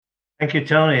Thank you,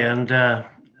 Tony, and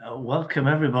welcome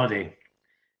everybody.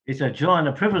 It's a joy and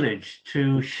a privilege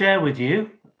to share with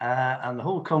you and the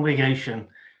whole congregation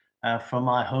from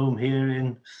my home here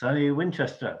in sunny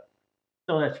Winchester.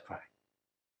 So let's pray.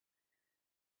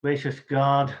 Gracious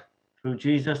God, through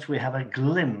Jesus, we have a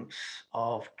glimpse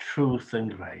of truth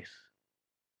and grace.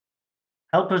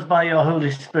 Help us by your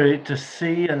Holy Spirit to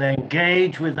see and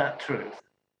engage with that truth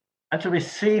and to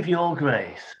receive your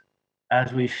grace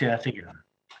as we share together.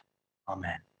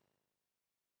 Amen.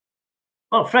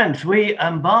 Well, friends, we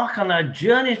embark on a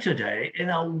journey today in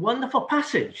a wonderful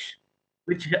passage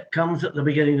which comes at the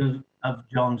beginning of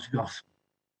John's Gospel.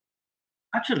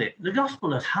 Actually, the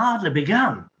Gospel has hardly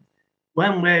begun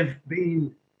when we've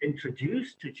been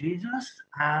introduced to Jesus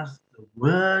as the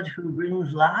Word who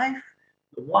brings life,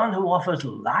 the one who offers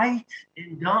light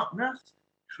in darkness,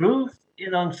 truth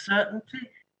in uncertainty,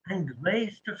 and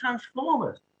grace to transform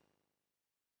us.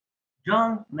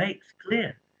 John makes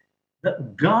clear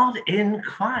that God in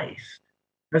Christ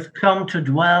has come to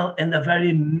dwell in the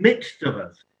very midst of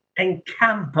us,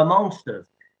 encamp amongst us.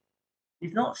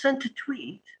 He's not sent a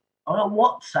tweet or a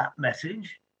WhatsApp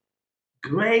message.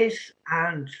 Grace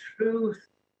and truth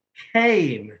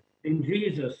came in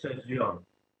Jesus, says John.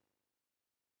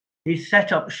 He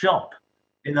set up shop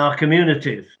in our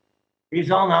communities.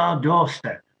 He's on our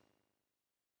doorstep.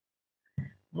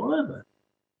 Moreover,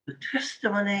 the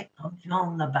testimony of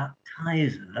John the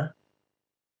Baptizer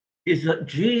is that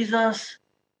Jesus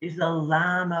is the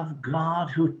Lamb of God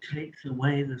who takes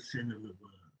away the sin of the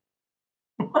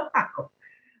world. Wow.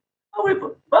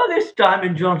 By this time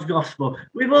in John's Gospel,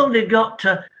 we've only got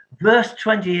to verse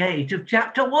 28 of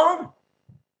chapter 1.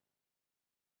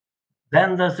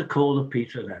 Then there's the call of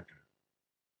Peter and Andrew.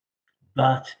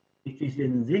 But it is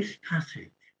in this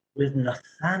passage with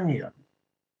Nathanael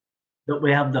that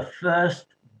we have the first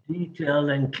detailed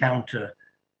encounter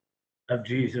of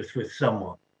Jesus with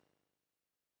someone.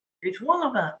 It's one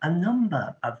of a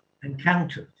number of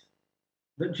encounters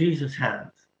that Jesus has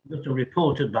that are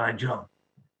reported by John.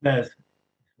 There's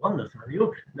one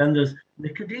Nathanael, then there's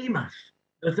Nicodemus,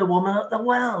 there's the woman at the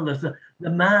well, there's the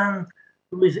man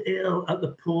who is ill at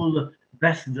the pool of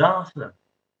Bethesda,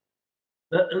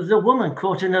 there's the woman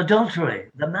caught in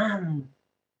adultery, the man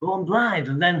born blind,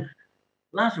 and then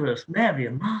Lazarus, Mary,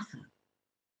 and Martha.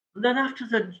 And then after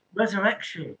the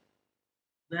resurrection,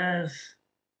 there's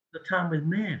the time with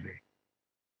Mary,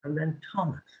 and then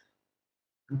Thomas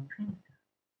and Peter.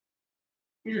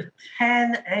 These are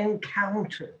 10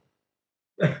 encounters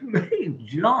that made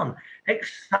John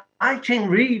exciting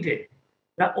reading.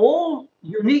 They're all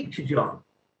unique to John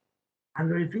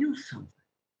and reveal something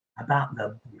about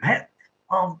the breadth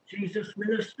of Jesus'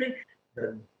 ministry,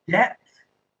 the depth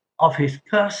of his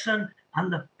person,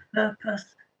 and the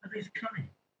purpose of his coming.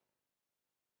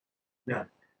 Now,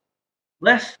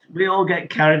 lest we all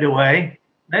get carried away,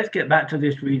 let's get back to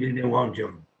this reading in 1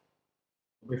 John.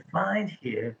 We find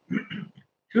here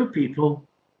two people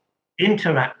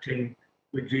interacting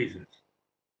with Jesus,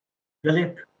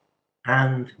 Philip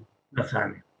and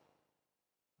Nathanael.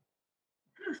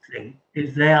 The first thing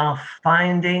is they are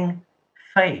finding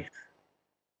faith.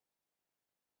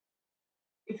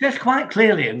 It says quite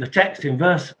clearly in the text in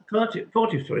verse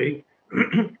 43,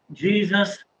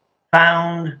 Jesus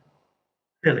found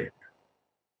Philip.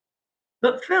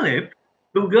 But Philip,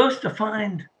 who goes to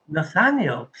find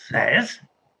Nathanael, says,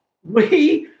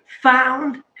 "We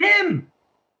found him."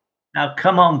 Now,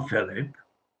 come on, Philip.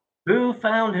 Who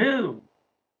found who?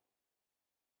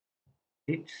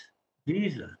 It's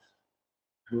Jesus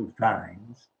who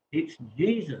finds. It's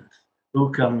Jesus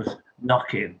who comes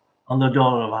knocking on the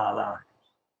door of our lives.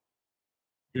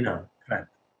 You know, friends,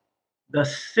 the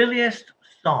silliest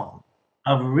song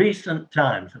of recent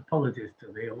times, apologies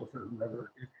to the author and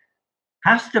melodies,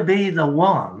 has to be the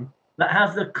one that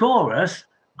has the chorus,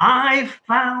 "I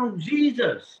found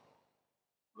Jesus."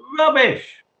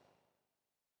 Rubbish.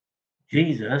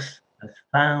 Jesus has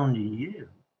found you.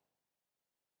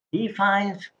 He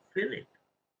finds Philip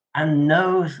and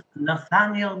knows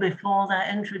Nathanael before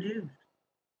they're introduced.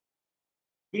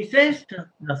 He says to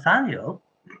Nathanael,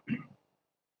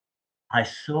 "I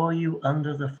saw you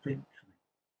under the fig tree."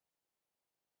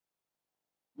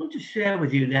 I want to share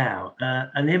with you now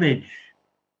an image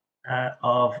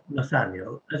of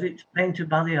Nathanael as it's painted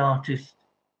by the artist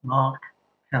Mark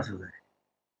Cazalet.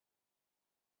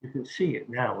 You can see it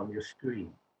now on your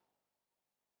screen.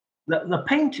 The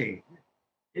painting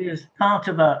is part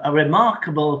of a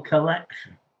remarkable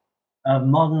collection of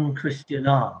modern Christian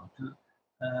art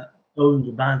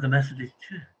owned by the Methodist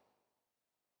Church.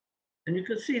 And you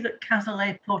can see that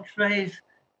Cazalet portrays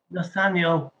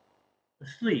Nathanael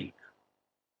asleep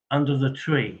under the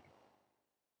tree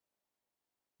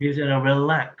He's in a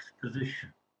relaxed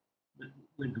position.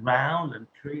 The ground and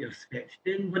tree are sketched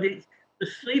in, but it's the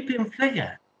sleeping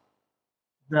figure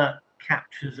that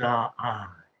captures our eye.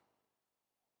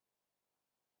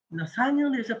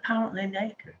 Nathaniel is apparently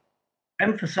naked,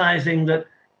 emphasizing that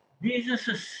Jesus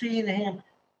has seen him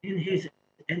in his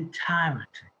entirety.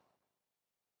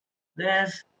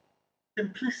 There's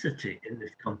simplicity in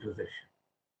this composition.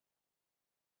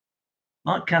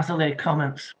 Mark Cazalet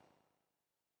comments,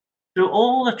 through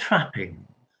all the trappings,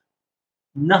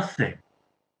 nothing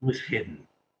was hidden.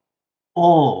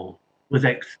 All was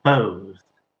exposed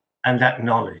and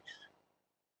acknowledged.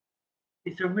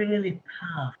 It's a really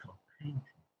powerful painting.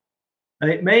 And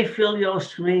it may fill your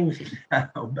screens now,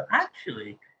 but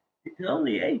actually, it's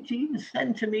only 18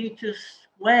 centimeters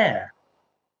square.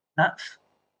 That's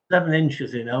 7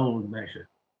 inches in old measure.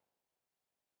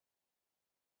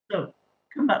 So,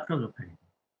 come back to the painting.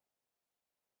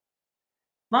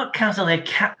 Mark Cazalet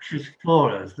captures for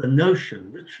us the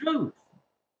notion, the truth,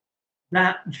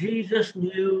 that Jesus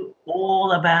knew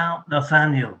all about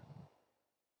Nathaniel.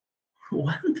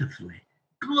 Wonderfully,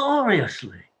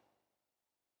 gloriously.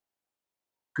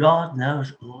 God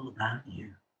knows all about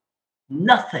you.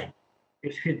 Nothing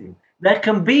is hidden. There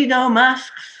can be no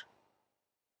masks,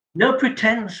 no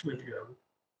pretense with you.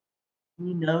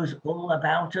 He knows all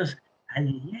about us,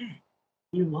 and yet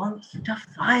he wants to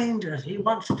find us. He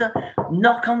wants to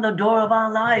knock on the door of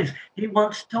our lives. He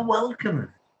wants to welcome us.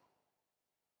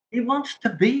 He wants to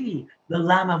be the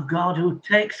Lamb of God who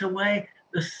takes away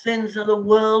the sins of the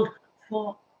world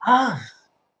for us.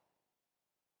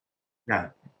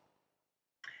 Now,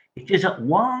 it is at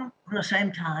one and the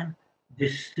same time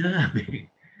disturbing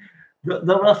that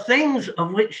there are things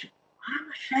of which I'm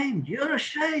ashamed, you're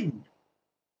ashamed,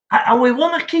 and we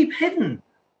want to keep hidden,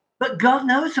 but God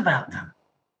knows about them.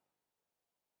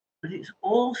 But it's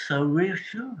also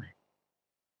reassuring.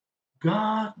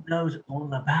 God knows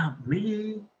all about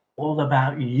me, all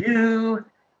about you,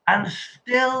 and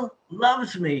still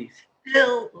loves me,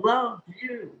 still loves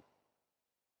you,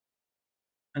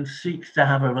 and seeks to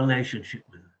have a relationship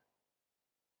with us.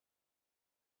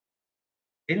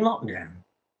 In lockdown,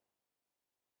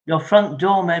 your front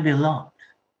door may be locked,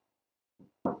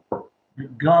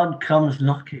 but God comes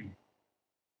knocking.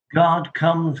 God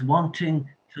comes wanting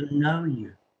to know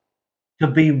you, to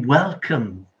be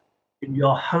welcomed in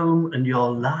your home and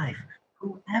your life,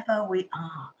 whoever we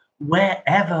are,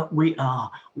 wherever we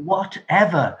are,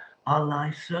 whatever our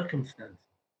life circumstances.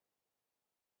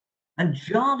 And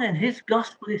John in his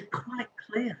gospel is quite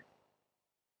clear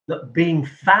that being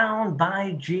found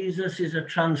by Jesus is a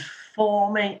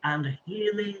transforming and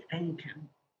healing encounter.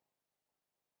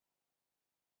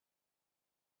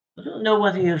 I don't know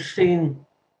whether you've seen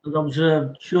and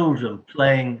observed children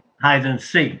playing hide and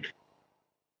seek.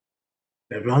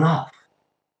 They run off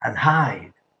and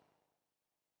hide.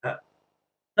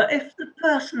 But if the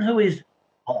person who is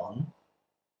on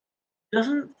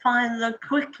doesn't find them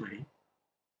quickly,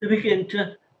 they begin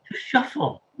to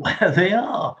shuffle where they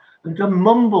are and to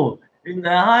mumble in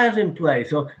their hiding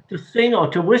place or to sing or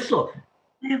to whistle.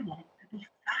 They want to be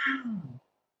found.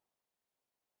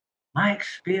 My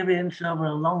experience over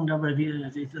a long number of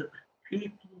years is that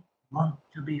people want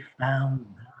to be found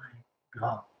by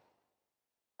God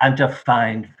and to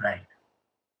find faith.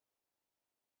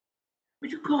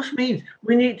 Which of course means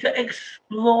we need to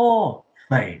explore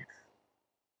faith.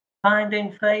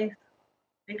 Finding faith,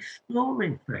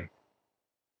 exploring faith.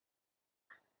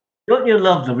 Don't you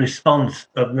love the response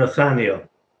of Nathaniel,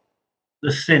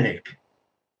 the cynic?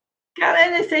 Can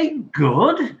anything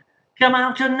good come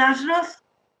out of Nazareth?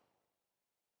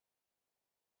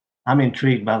 I'm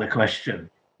intrigued by the question.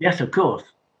 Yes, of course.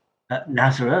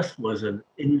 Nazareth was an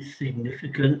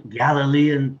insignificant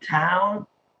Galilean town.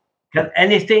 Can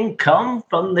anything come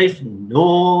from this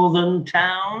northern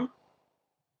town?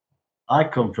 I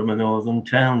come from a northern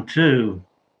town too.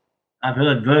 I've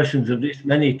heard versions of this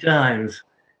many times.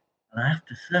 And I have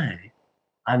to say,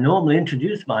 I normally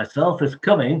introduce myself as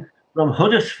coming from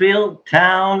Huddersfield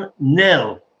Town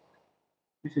Nil.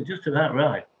 This is just about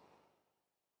right.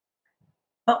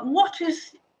 But what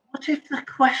if the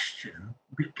question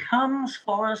becomes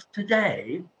for us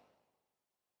today,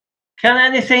 can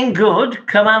anything good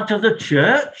come out of the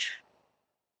church?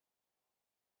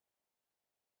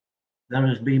 There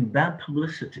has been bad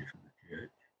publicity from the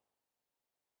church.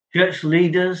 Church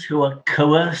leaders who are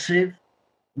coercive,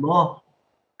 more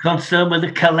concerned with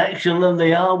the collection than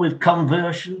they are with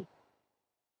conversion.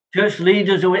 Church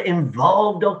leaders who are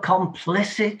involved or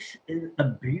complicit in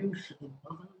abuse of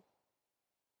others.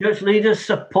 Church leaders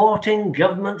supporting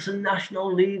governments and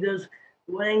national leaders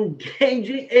who are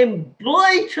engaging in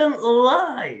blatant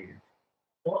lies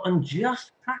or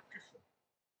unjust practices.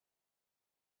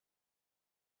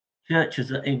 Churches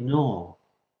that ignore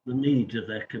the needs of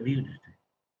their community,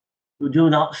 who do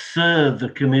not serve the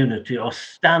community or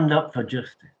stand up for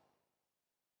justice.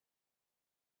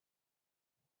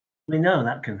 We know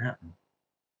that can happen.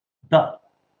 But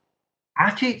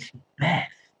at its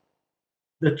best,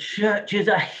 the church is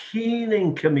a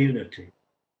healing community,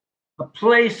 a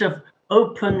place of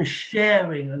open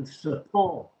sharing and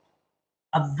support,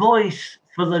 a voice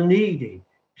for the needy,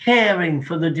 caring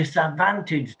for the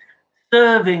disadvantaged,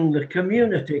 serving the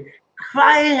community,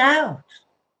 crying out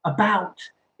about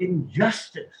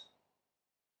injustice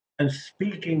and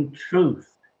speaking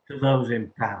truth to those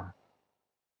in power.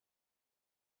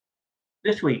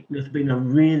 This week, there's been a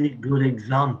really good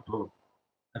example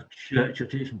of church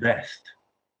at its best.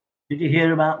 Did you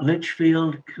hear about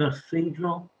Lichfield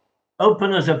Cathedral?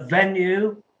 Open as a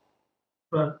venue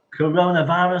for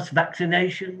coronavirus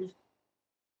vaccinations.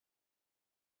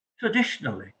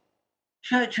 Traditionally,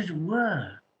 churches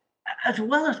were, as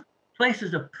well as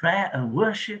places of prayer and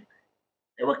worship,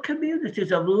 they were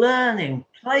communities of learning,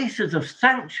 places of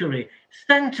sanctuary,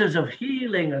 centers of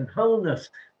healing and wholeness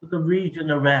for the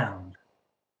region around.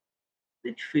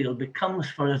 Lichfield becomes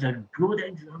for us a good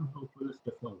example for us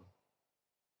to follow.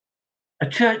 A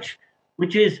church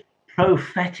which is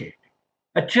prophetic,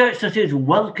 a church that is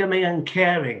welcoming and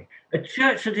caring, a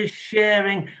church that is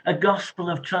sharing a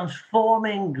gospel of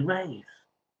transforming grace,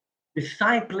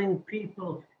 discipling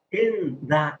people in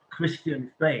that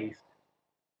Christian faith,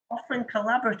 offering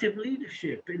collaborative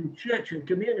leadership in church and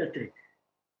community,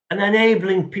 and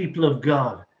enabling people of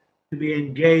God to be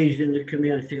engaged in the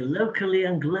community locally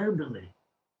and globally.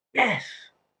 Yes,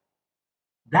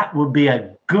 that would be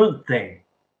a good thing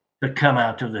to come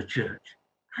out of the church.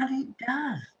 And it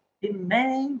does in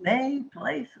many, many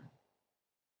places.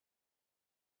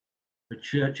 The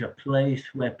church, a place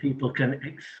where people can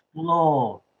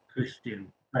explore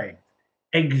Christian faith,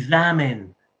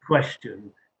 examine,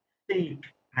 question, seek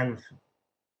answers.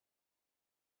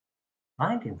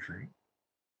 Finding faith,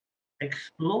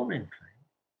 exploring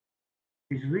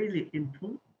faith is really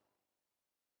important.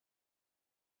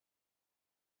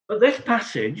 But this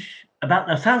passage about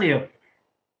Nathanael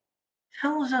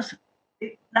tells us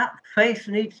that faith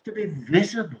needs to be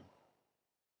visible.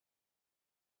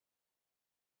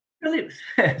 Philip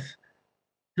says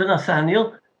to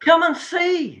Nathanael, "Come and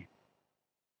see."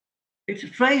 It's a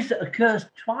phrase that occurs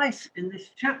twice in this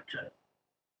chapter.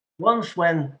 Once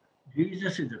when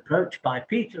Jesus is approached by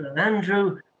Peter and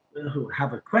Andrew, who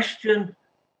have a question,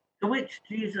 to which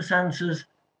Jesus answers,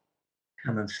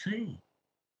 "Come and see.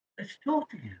 Let's talk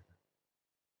together."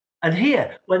 And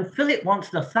here, when Philip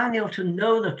wants Nathanael to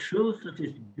know the truth that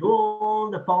is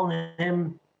dawned upon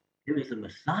him, who is the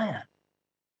Messiah,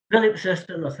 Philip says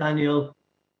to Nathanael,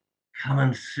 "Come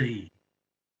and see."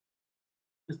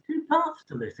 There's two parts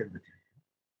to this invitation.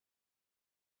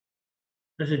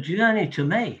 There's a journey to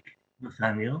make,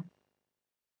 Nathanael.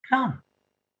 Come.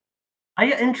 Are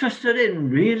you interested in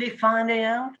really finding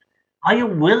out? Are you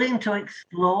willing to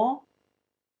explore?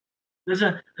 There's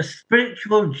a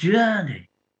spiritual journey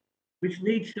which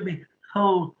needs to be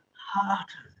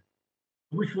wholehearted,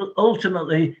 which will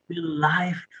ultimately be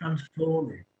life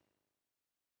transforming.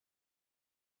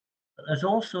 But there's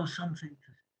also something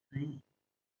to see.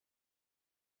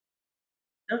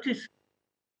 Notice,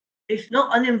 it's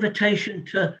not an invitation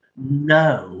to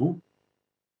know.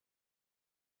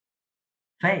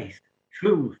 Faith,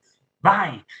 truth,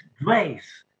 light,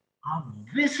 grace are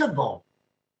visible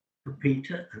to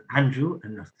Peter and Andrew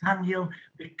and Nathanael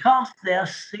because they are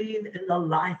seen in the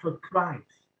life of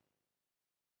Christ.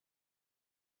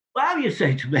 Well, you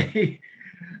say to me,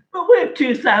 but we're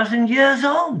 2,000 years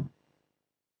on.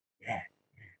 Yeah,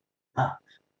 but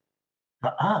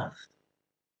for us,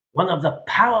 one of the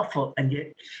powerful and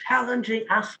yet challenging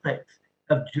aspects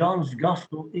of John's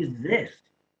gospel is this: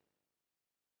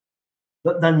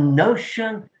 that the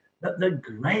notion that the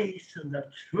grace and the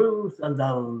truth and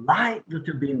the light that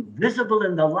have been visible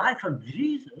in the life of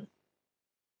Jesus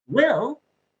will,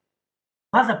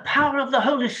 by the power of the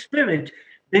Holy Spirit,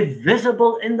 be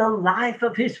visible in the life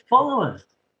of his followers.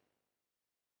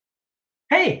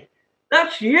 Hey,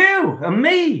 that's you and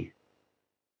me.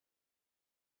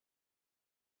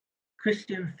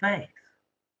 Christian faith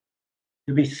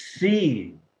to be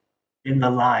seen in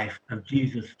the life of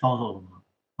Jesus'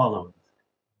 followers,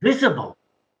 visible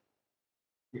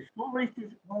before it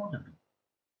is audible.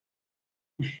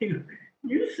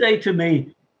 You say to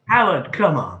me, "Howard,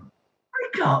 come on, I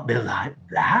can't be like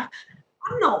that.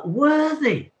 I'm not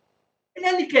worthy. In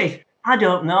any case, I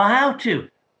don't know how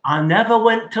to. I never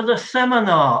went to the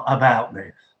seminar about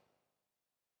this."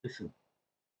 Listen,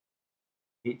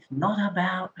 It's not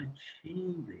about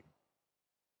achieving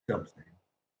something.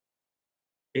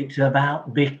 It's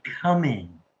about becoming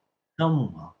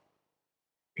someone.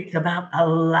 It's about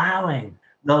allowing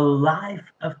the life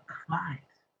of Christ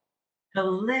to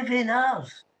live in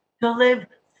us, to live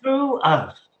through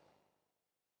us.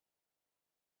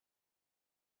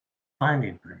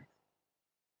 Finding grace,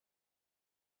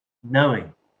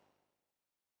 knowing,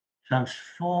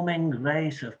 transforming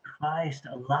grace of Christ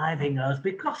alive in us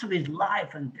because of his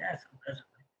life and death and resurrection.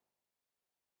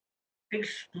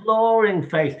 Exploring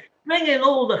faith, bringing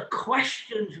all the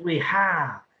questions we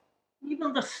have,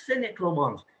 even the cynical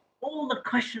ones, all the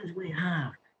questions we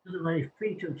have to the very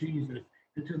feet of Jesus,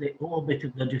 into the orbit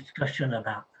of the discussion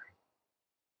about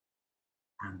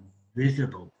faith and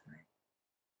visible faith.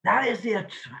 That is the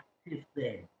attractive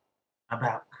thing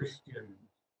about Christians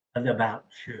and about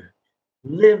church,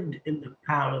 lived in the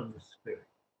power of the Spirit.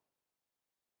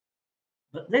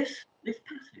 But this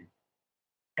passage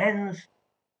ends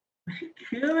very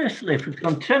curiously for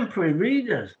contemporary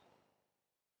readers.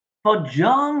 For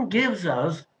John gives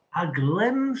us a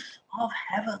glimpse of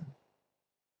heaven.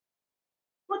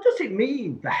 What does it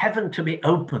mean for heaven to be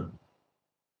open?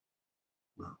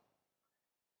 Well,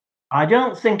 I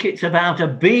don't think it's about a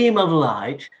beam of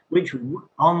light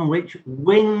on which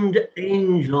winged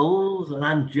angels and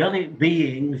angelic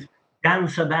beings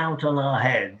dance about on our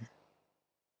heads.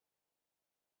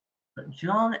 But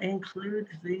John includes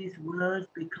these words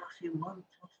because he wants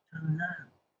us to know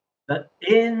that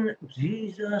in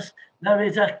Jesus there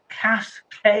is a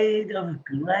cascade of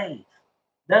grace.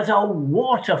 There's a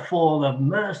waterfall of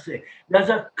mercy. There's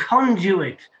a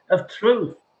conduit of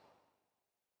truth.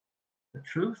 The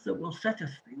truth that will set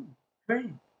us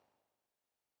free.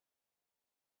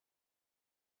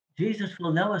 Jesus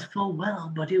will know us full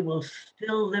well, but he will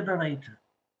still liberate us.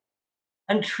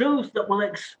 And truth that will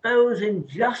expose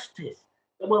injustice,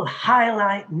 that will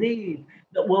highlight need,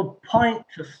 that will point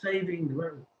to saving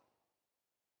grace.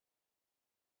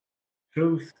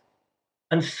 Truth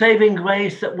and saving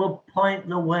grace that will point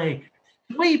the way,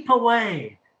 sweep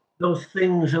away those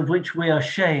things of which we are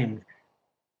ashamed,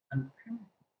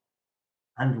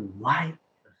 and wipe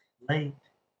the slate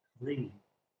clean.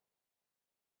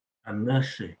 A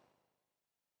mercy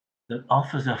that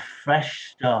offers a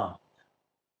fresh start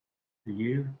to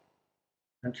you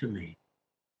and to me,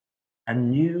 a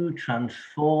new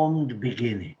transformed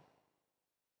beginning.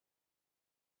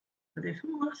 But it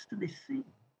all has to be seen.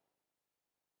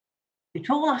 It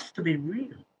all has to be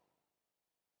real.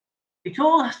 It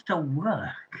all has to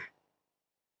work.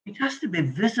 It has to be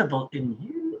visible in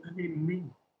you and in me.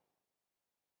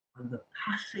 And the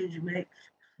passage makes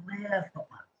clear for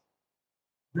us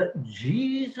that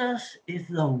Jesus is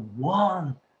the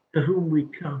one to whom we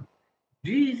come.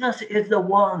 Jesus is the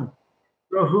one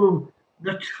through whom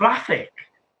the traffic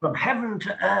from heaven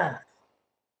to earth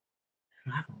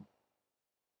travels.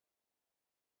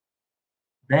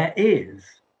 There is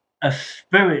a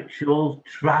spiritual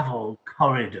travel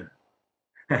corridor,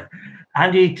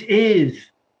 and it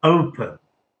is open.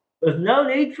 There's no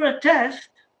need for a test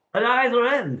at either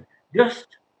end. Just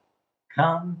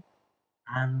come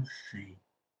and see.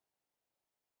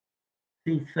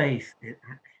 See faith in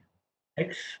action.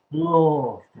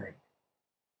 Explore faith.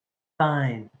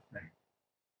 Find faith.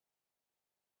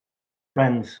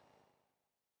 Friends,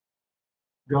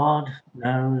 God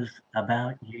knows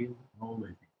about you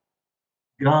already.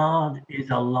 God is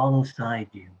alongside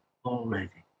you already.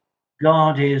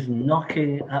 God is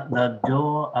knocking at the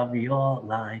door of your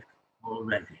life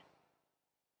already.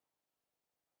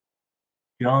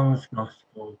 John's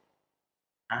Gospel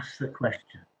asks the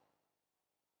question.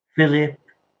 Philip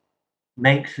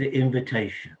makes the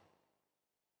invitation.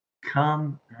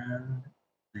 Come and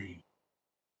see.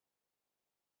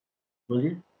 Will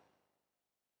you?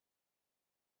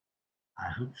 I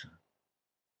hope so.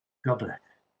 God bless.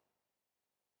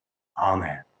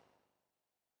 Amen.